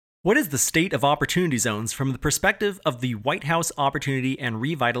What is the state of opportunity zones from the perspective of the White House Opportunity and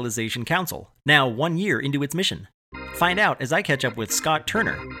Revitalization Council, now 1 year into its mission? Find out as I catch up with Scott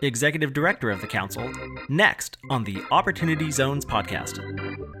Turner, Executive Director of the Council, next on the Opportunity Zones podcast.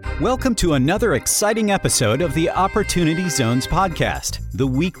 Welcome to another exciting episode of the Opportunity Zones podcast, the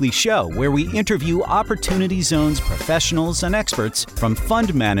weekly show where we interview Opportunity Zones professionals and experts, from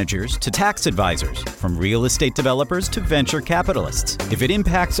fund managers to tax advisors, from real estate developers to venture capitalists. If it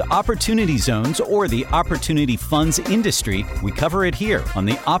impacts Opportunity Zones or the opportunity funds industry, we cover it here on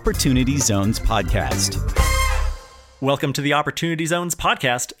the Opportunity Zones podcast. Welcome to the Opportunity Zones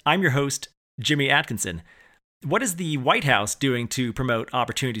podcast. I'm your host, Jimmy Atkinson. What is the White House doing to promote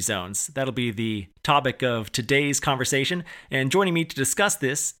opportunity zones? That'll be the topic of today's conversation. And joining me to discuss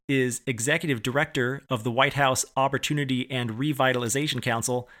this is Executive Director of the White House Opportunity and Revitalization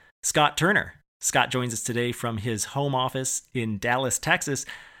Council, Scott Turner. Scott joins us today from his home office in Dallas, Texas.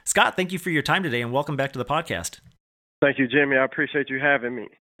 Scott, thank you for your time today and welcome back to the podcast. Thank you, Jimmy. I appreciate you having me.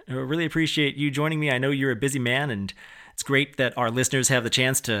 I really appreciate you joining me. I know you're a busy man, and it's great that our listeners have the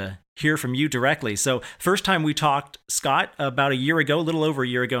chance to hear from you directly. So first time we talked, Scott, about a year ago, a little over a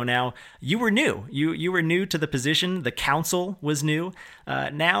year ago now, you were new. You were new to the position. The council was new.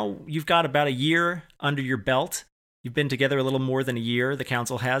 Now you've got about a year under your belt. You've been together a little more than a year, the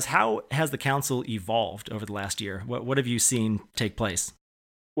council has. How has the council evolved over the last year? What have you seen take place?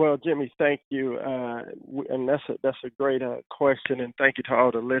 Well, Jimmy, thank you. And that's a great question. And thank you to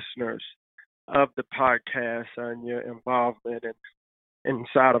all the listeners of the podcast and your involvement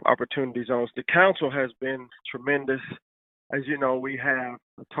inside of Opportunity Zones. The council has been tremendous. As you know, we have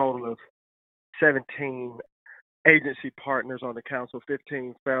a total of 17 agency partners on the council,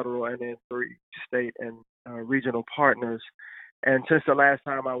 15 federal, and then 3 state and regional partners. And since the last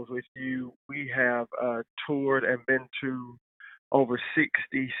time I was with you, we have toured and been to over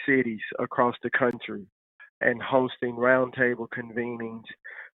 60 cities across the country and hosting roundtable convenings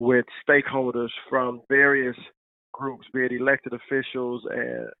with stakeholders from various groups, be it elected officials,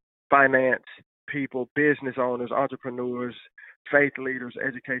 finance people, business owners, entrepreneurs, faith leaders,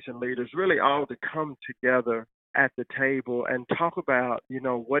 education leaders, really all to come together at the table and talk about,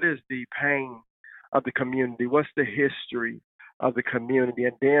 what is the pain of the community, what's the history of the community,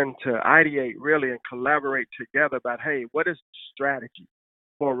 and then to ideate really and collaborate together about, hey, what is the strategy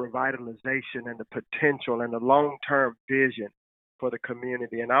for revitalization and the potential and the long-term vision for the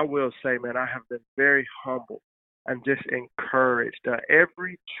community. And I will say, man, I have been very humbled and just encouraged.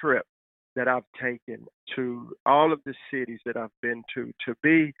 Every trip that I've taken to all of the cities that I've been to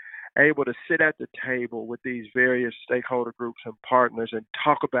be able to sit at the table with these various stakeholder groups and partners and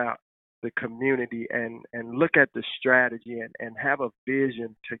talk about the community and look at the strategy and have a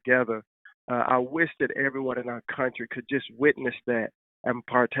vision together. I wish that everyone in our country could just witness that and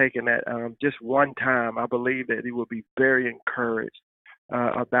partake in that just one time. I believe that he will be very encouraged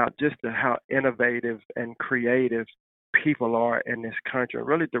about just how innovative and creative people are in this country, and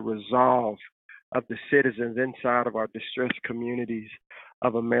really the resolve of the citizens inside of our distressed communities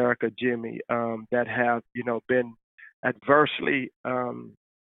of America, Jimmy, that have, been adversely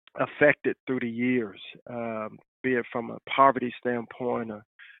affected through the years, be it from a poverty standpoint or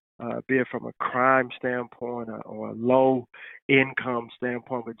be it from a crime standpoint or a low income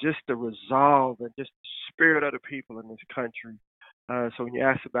standpoint, but just the resolve and just the spirit of the people in this country. So when you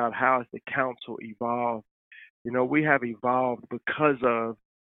ask about how has the council evolved, we have evolved because of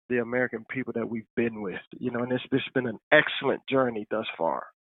the American people that we've been with, and it's been an excellent journey thus far.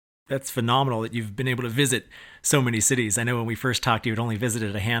 That's phenomenal that you've been able to visit so many cities. I know when we first talked, you had only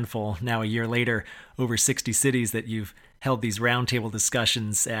visited a handful. Now, a year later, over 60 cities that you've held these roundtable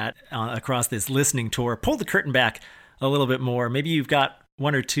discussions at across this listening tour. Pull the curtain back a little bit more. Maybe you've got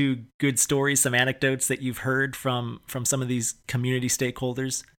one or two good stories, some anecdotes that you've heard from some of these community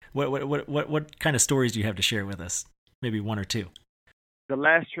stakeholders. What kind of stories do you have to share with us? Maybe one or two. The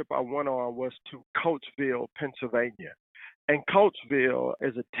last trip I went on was to Coatesville, Pennsylvania. And Coatesville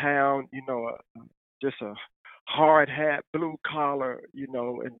is a town, just a hard hat, blue collar,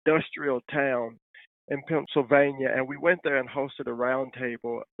 industrial town in Pennsylvania. And we went there and hosted a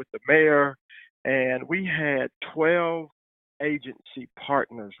roundtable with the mayor, and we had 12 agency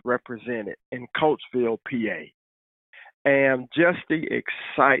partners represented in Coatesville, PA. And just the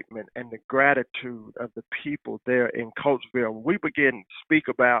excitement and the gratitude of the people there in Coatesville. We began to speak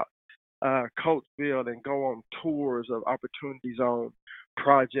about Coatesville and go on tours of Opportunity Zone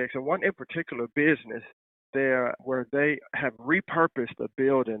projects, and one in particular business there where they have repurposed a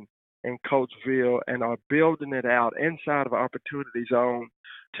building in Coatesville and are building it out inside of Opportunity Zone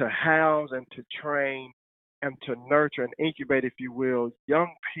to house and to train and to nurture and incubate, if you will,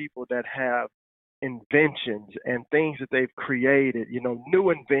 young people that have inventions and things that they've created, new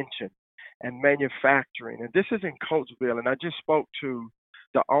invention and manufacturing. And this is in Coatesville. And I just spoke to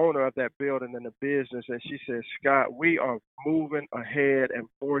the owner of that building and the business, and she said, Scott, we are moving ahead and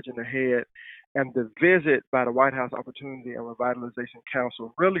forging ahead. And the visit by the White House Opportunity and Revitalization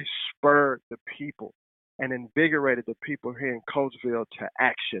Council really spurred the people and invigorated the people here in Coatesville to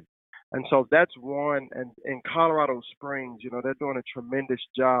action. And so that's one. And in Colorado Springs, they're doing a tremendous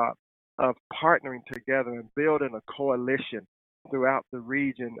job of partnering together and building a coalition throughout the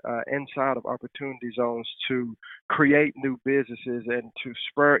region inside of opportunity zones to create new businesses and to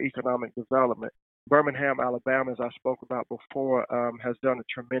spur economic development. Birmingham, Alabama, as I spoke about before, has done a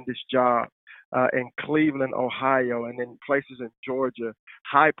tremendous job. In Cleveland, Ohio, and in places in Georgia,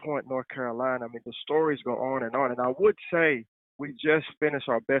 High Point, North Carolina. I mean, the stories go on. And I would say we just finished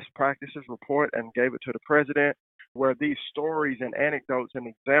our best practices report and gave it to the president, where these stories and anecdotes and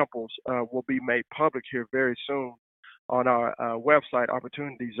examples will be made public here very soon on our website,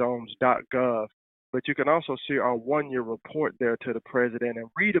 opportunityzones.gov. But you can also see our one-year report there to the president and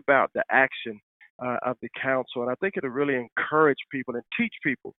read about the action of the council. And I think it'll really encourage people and teach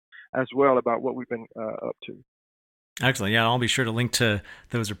people as well about what we've been up to. Excellent. Yeah, I'll be sure to link to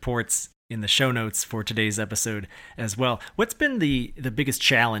those reports in the show notes for today's episode as well. What's been the biggest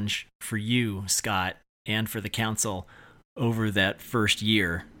challenge for you, Scott, and for the council over that first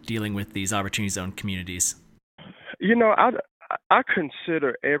year dealing with these Opportunity Zone communities? I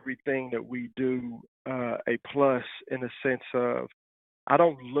consider everything that we do a plus in the sense of I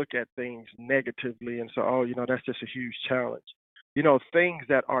don't look at things negatively and say, that's just a huge challenge. Things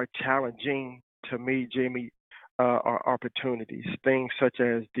that are challenging to me, Jimmy, are opportunities, things such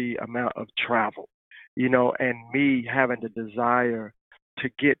as the amount of travel, and me having the desire to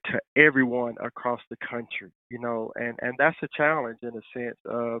get to everyone across the country, and that's a challenge in the sense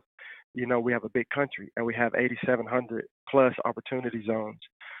of, we have a big country and we have 8,700 plus opportunity zones.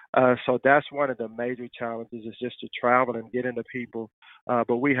 So that's one of the major challenges is just to travel and get into people.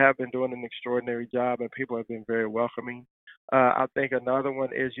 But we have been doing an extraordinary job and people have been very welcoming. I think another one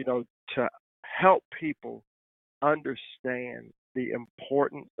is, to help people understand the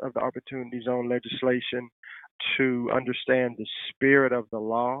importance of the Opportunity Zone legislation, to understand the spirit of the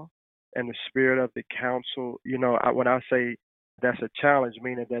law and the spirit of the council. When I say that's a challenge,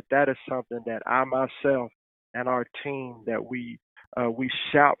 meaning that is something that I myself and our team that we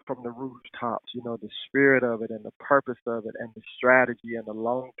shout from the rooftops, the spirit of it and the purpose of it and the strategy and the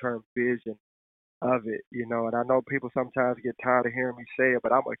long-term vision of it, and I know people sometimes get tired of hearing me say it,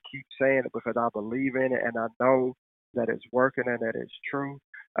 but I'm going to keep saying it because I believe in it and I know that it's working and that it's true.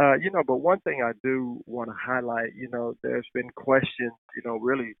 But one thing I do want to highlight, there's been questions,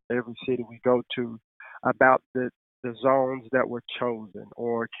 really every city we go to about the zones that were chosen,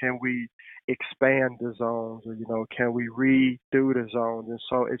 or can we expand the zones, or, can we redo the zones? And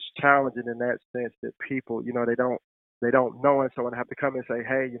so it's challenging in that sense that people, they don't know. And so when I have to come and say,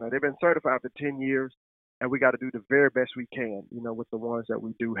 hey, they've been certified for 10 years and we got to do the very best we can, with the ones that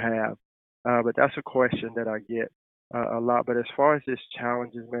we do have. But that's a question that I get a lot. But as far as this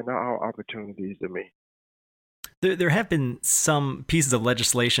challenges, man, they're all opportunities to me. There have been some pieces of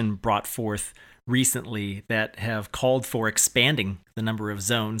legislation brought forth recently that have called for expanding the number of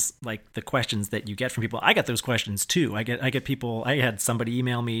zones, like the questions that you get from people. I get those questions too. I get people. I had somebody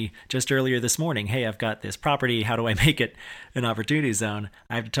email me just earlier this morning, hey, I've got this property. How do I make it an opportunity zone?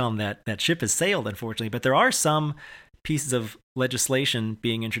 I have to tell them that ship has sailed, unfortunately. But there are some pieces of legislation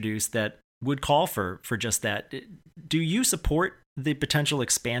being introduced that would call for just that. Do you support the potential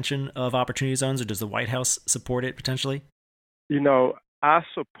expansion of opportunity zones, or does the White House support it potentially? I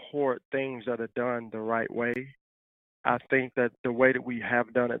support things that are done the right way. I think that the way that we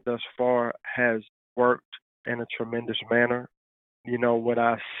have done it thus far has worked in a tremendous manner. When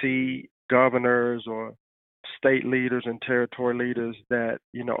I see governors or state leaders and territory leaders that,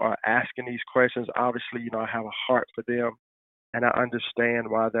 are asking these questions, obviously, I have a heart for them and I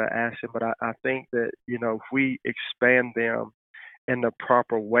understand why they're asking. But I think that, if we expand them in the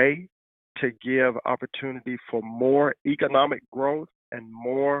proper way to give opportunity for more economic growth and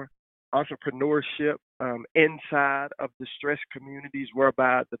more entrepreneurship inside of distressed communities,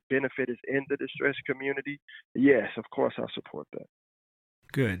 whereby the benefit is in the distressed community, yes, of course, I support that.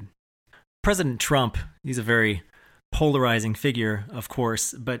 Good. President Trump, he's a very polarizing figure, of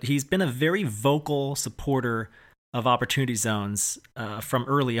course, but he's been a very vocal supporter of opportunity zones from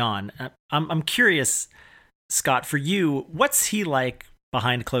early on. I'm curious, Scott, for you, what's he like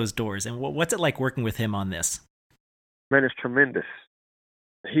behind closed doors, and what's it like working with him on this? Man, it's tremendous.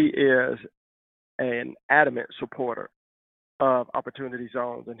 He is an adamant supporter of Opportunity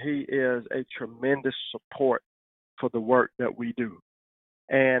Zones, and he is a tremendous support for the work that we do.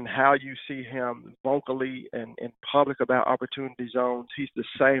 And how you see him vocally and in public about Opportunity Zones, he's the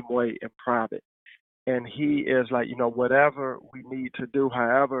same way in private. And he is like, whatever we need to do,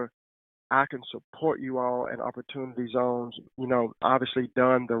 however I can support you all in Opportunity Zones, obviously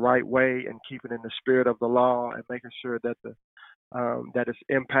done the right way and keeping in the spirit of the law and making sure that that it's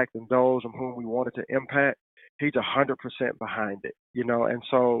impacting those on whom we want it to impact. He's 100% behind it, and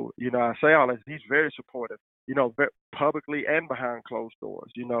so, I say all this, he's very supportive, publicly and behind closed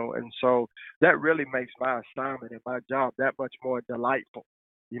doors, and so that really makes my assignment and my job that much more delightful,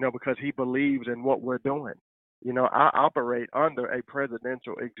 because he believes in what we're doing. I operate under a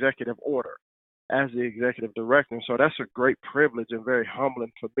presidential executive order as the executive director, so that's a great privilege and very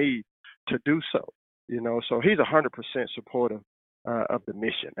humbling for me to do so, so he's 100% supportive of the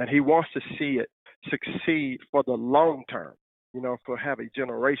mission, and he wants to see it succeed for the long term, for have a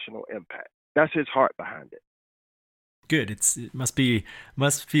generational impact. That's his heart behind it. Good. It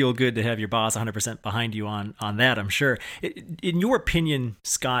must feel good to have your boss 100% behind you on that, I'm sure. In your opinion,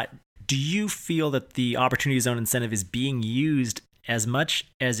 Scott, do you feel that the Opportunity Zone incentive is being used as much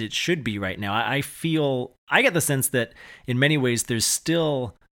as it should be right now? I get the sense that in many ways there's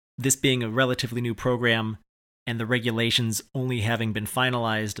still, this being a relatively new program and the regulations only having been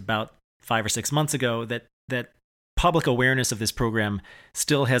finalized about 5 or 6 months ago, that public awareness of this program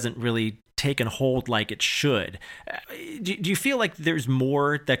still hasn't really taken hold like it should. Do you feel like there's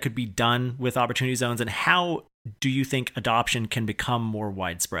more that could be done with Opportunity Zones, and how do you think adoption can become more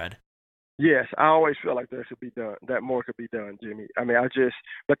widespread? Yes, I always feel like there should be done, that more could be done, Jimmy. I mean,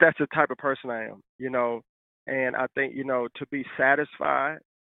 but that's the type of person I am, and I think, to be satisfied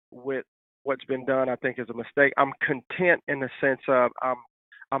with what's been done, I think is a mistake. I'm content in the sense of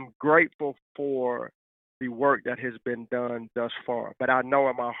I'm grateful for the work that has been done thus far, but I know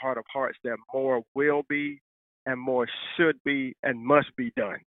in my heart of hearts that more will be and more should be and must be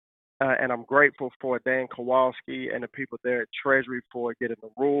done. And I'm grateful for Dan Kowalski and the people there at Treasury for getting the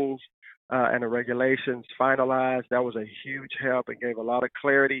rules and the regulations finalized. That was a huge help and gave a lot of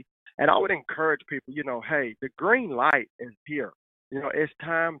clarity. And I would encourage people, hey, the green light is here. It's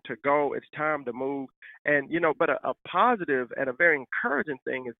time to go. It's time to move. And, but a positive and a very encouraging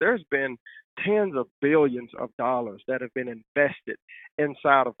thing is there's been tens of billions of dollars that have been invested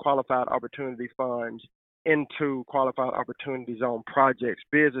inside of qualified opportunity funds into qualified opportunity zone projects,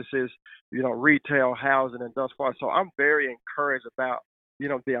 businesses, retail, housing, and thus far. So I'm very encouraged about,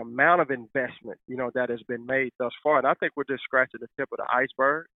 the amount of investment, that has been made thus far. And I think we're just scratching the tip of the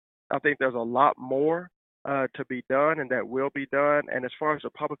iceberg. I think there's a lot more to be done, and that will be done. And as far as the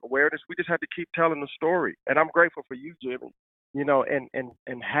public awareness, we just have to keep telling the story. And I'm grateful for you, Jimmy,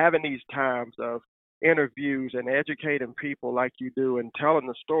 and having these times of interviews and educating people like you do and telling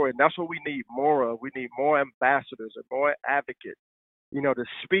the story. And that's what we need more of. We need more ambassadors and more advocates, to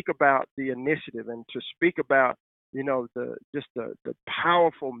speak about the initiative and to speak about, the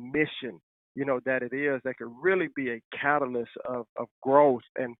powerful mission, that it is, that could really be a catalyst of growth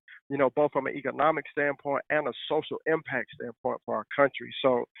and, both from an economic standpoint and a social impact standpoint for our country.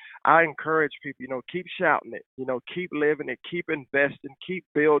 So I encourage people, keep shouting it, keep living it, keep investing, keep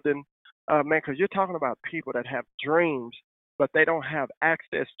building, man, because you're talking about people that have dreams, but they don't have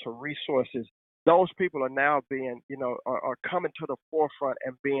access to resources. Those people are now being, are coming to the forefront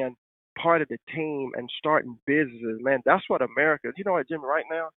and being part of the team and starting businesses. Man, that's what America is. You know what, Jimmy, right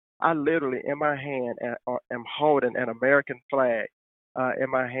now, I literally in my hand am holding an American flag in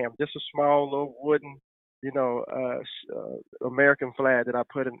my hand, just a small little wooden, American flag that I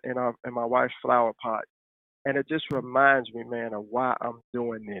put in my wife's flower pot. And it just reminds me, man, of why I'm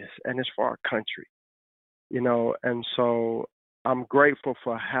doing this. And it's for our country, and so I'm grateful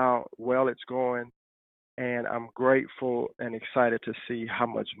for how well it's going. And I'm grateful and excited to see how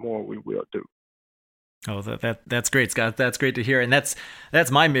much more we will do. Oh, that's great, Scott. That's great to hear. And that's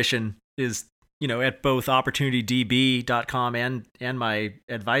my mission is, at both opportunitydb.com and my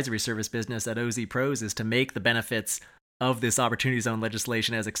advisory service business at OZ Pros, is to make the benefits of this Opportunity Zone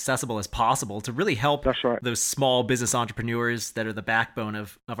legislation as accessible as possible to really help those small business entrepreneurs that are the backbone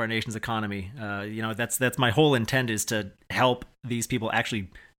of our nation's economy. That's my whole intent, is to help these people actually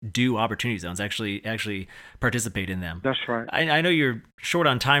do Opportunity Zones, actually participate in them. That's right. I know you're short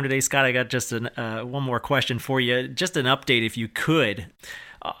on time today, Scott. I got just one more question for you. Just an update, if you could.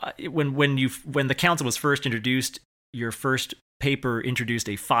 When the council was first introduced, your first paper introduced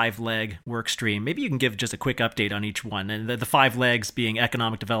a 5-leg work stream. Maybe you can give just a quick update on each one. And the 5 legs being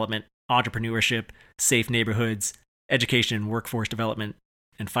economic development, entrepreneurship, safe neighborhoods, education and workforce development,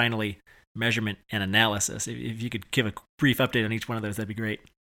 and finally, measurement, and analysis. If you could give a brief update on each one of those, that'd be great.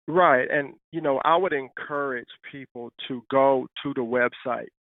 Right. And, I would encourage people to go to the website,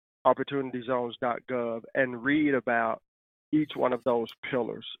 opportunityzones.gov, and read about each one of those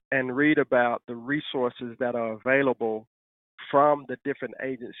pillars and read about the resources that are available from the different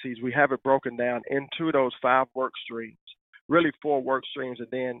agencies. We have it broken down into those 5 work streams, really 4 work streams, and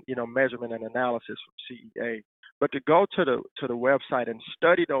then, measurement and analysis from CEA. But to go to the website and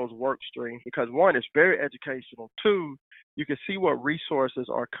study those work streams, because 1, it's very educational. 2, you can see what resources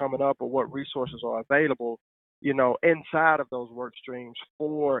are coming up or what resources are available, inside of those work streams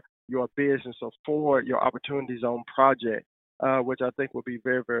for your business or for your Opportunity Zone project, which I think will be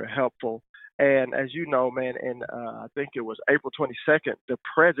very, very helpful. And as you know, man, I think it was April 22nd, the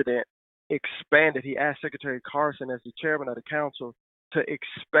president expanded. He asked Secretary Carson, as the chairman of the council, to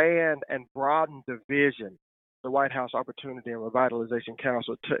expand and broaden the vision, the White House Opportunity and Revitalization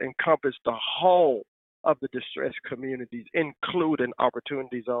Council, to encompass the whole of the distressed communities, including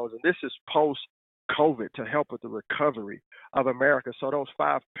opportunity zones. And this is post-COVID to help with the recovery of America. So those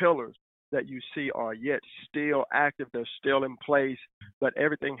 5 pillars that you see are yet still active. They're still in place, but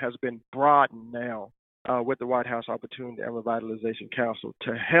everything has been broadened now with the White House Opportunity and Revitalization Council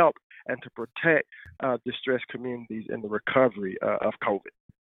to help and to protect distressed communities in the recovery of COVID.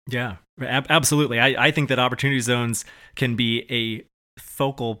 Yeah, absolutely. I think that opportunity zones can be a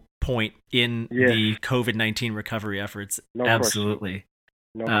focal point in the COVID-19 recovery efforts. No absolutely.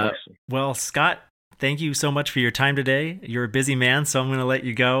 Question. No question. Well, Scott, thank you so much for your time today. You're a busy man, so I'm going to let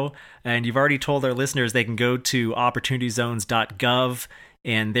you go. And you've already told our listeners they can go to opportunityzones.gov,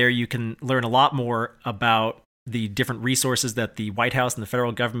 and there you can learn a lot more about the different resources that the White House and the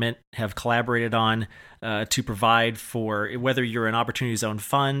federal government have collaborated on to provide for whether you're an Opportunity Zone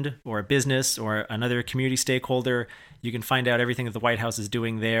fund or a business or another community stakeholder. You can find out everything that the White House is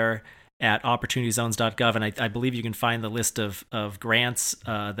doing there at opportunityzones.gov. And I believe you can find the list of grants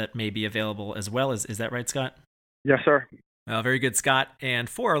that may be available as well. Is that right, Scott? Yes, sir. Very good, Scott. And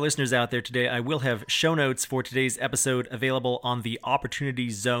for our listeners out there today, I will have show notes for today's episode available on the Opportunity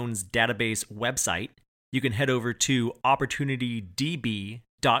Zones database website. You can head over to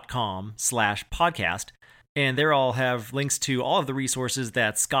opportunitydb.com/podcast, and there I'll have links to all of the resources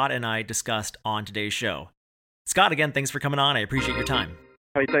that Scott and I discussed on today's show. Scott, again, thanks for coming on. I appreciate your time.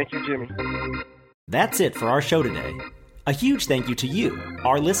 Hey, thank you, Jimmy. That's it for our show today. A huge thank you to you,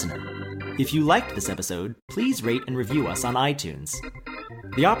 our listener. If you liked this episode, please rate and review us on iTunes.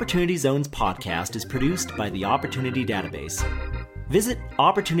 The Opportunity Zones podcast is produced by the Opportunity Database. Visit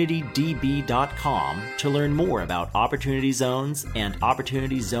OpportunityDB.com to learn more about Opportunity Zones and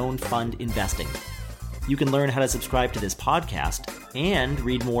Opportunity Zone Fund investing. You can learn how to subscribe to this podcast and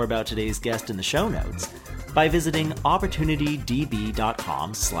read more about today's guest in the show notes by visiting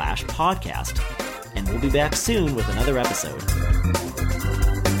OpportunityDB.com/podcast. And we'll be back soon with another episode.